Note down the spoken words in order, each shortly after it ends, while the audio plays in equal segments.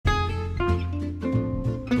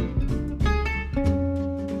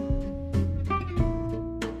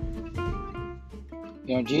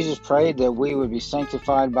Jesus prayed that we would be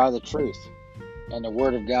sanctified by the truth, and the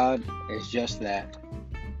Word of God is just that.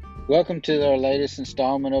 Welcome to our latest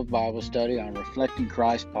installment of Bible study on Reflecting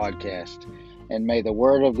Christ podcast, and may the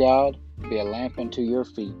Word of God be a lamp unto your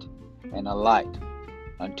feet and a light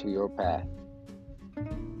unto your path.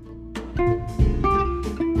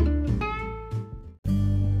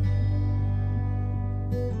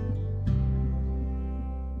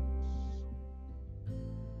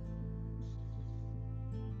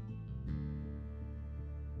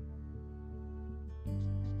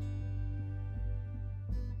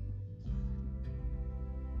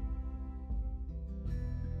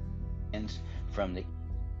 From the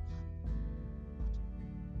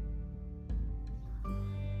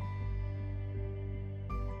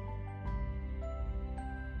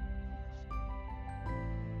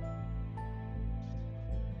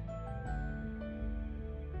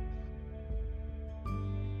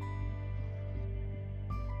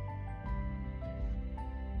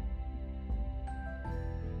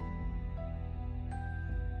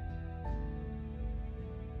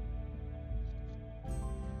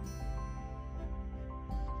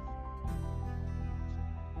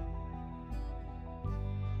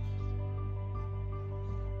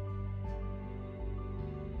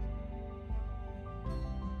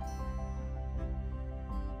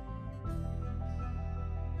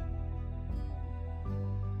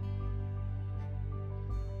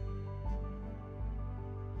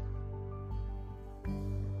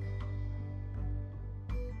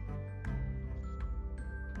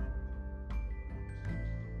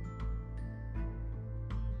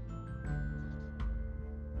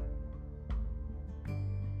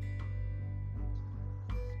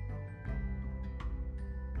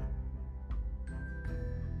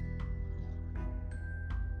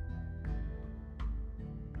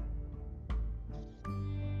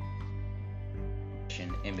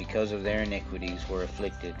and because of their iniquities were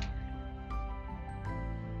afflicted,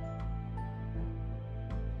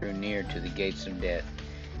 drew near to the gates of death.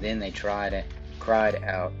 Then they cried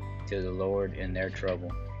out to the Lord in their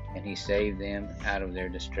trouble, and he saved them out of their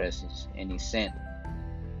distresses, and he sent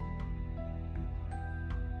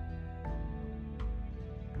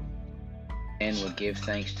and would give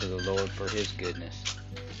thanks to the Lord for his goodness.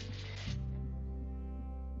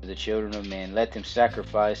 To the children of men, let them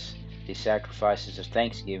sacrifice the sacrifices of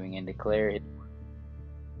thanksgiving and declare it.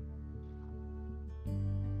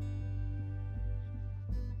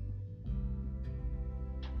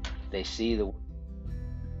 They see the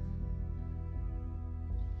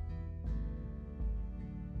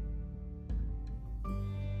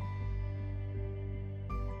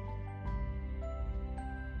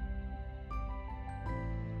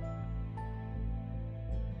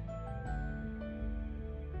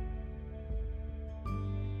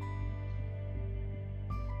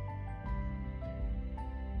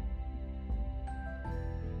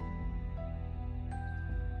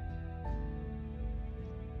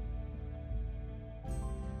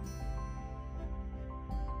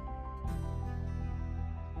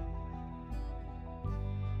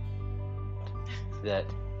that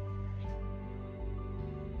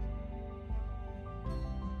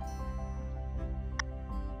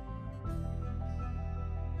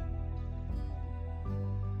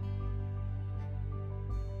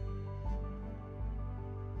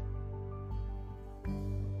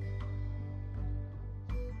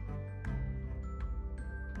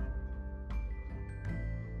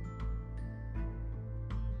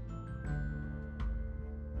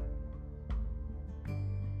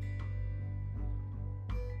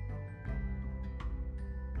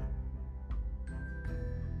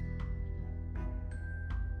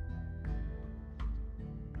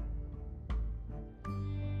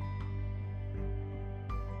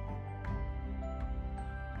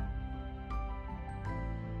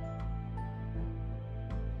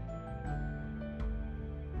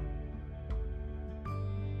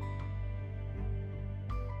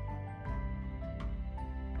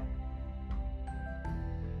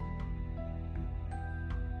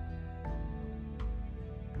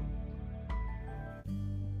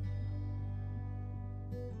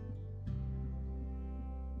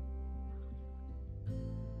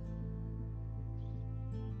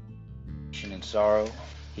and sorrow,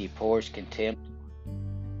 he pours contempt.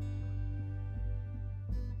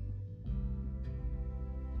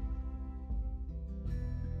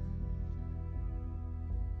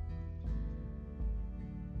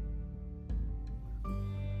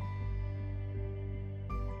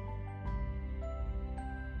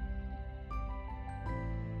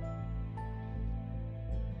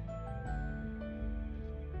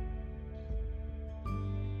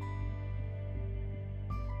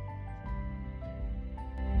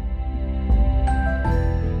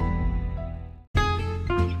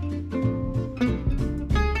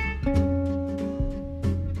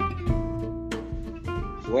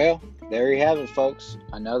 Well, there you have it, folks.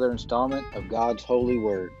 Another installment of God's Holy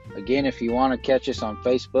Word. Again, if you want to catch us on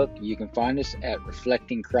Facebook, you can find us at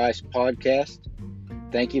Reflecting Christ Podcast.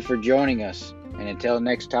 Thank you for joining us. And until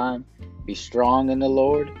next time, be strong in the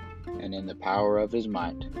Lord and in the power of His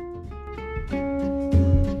might.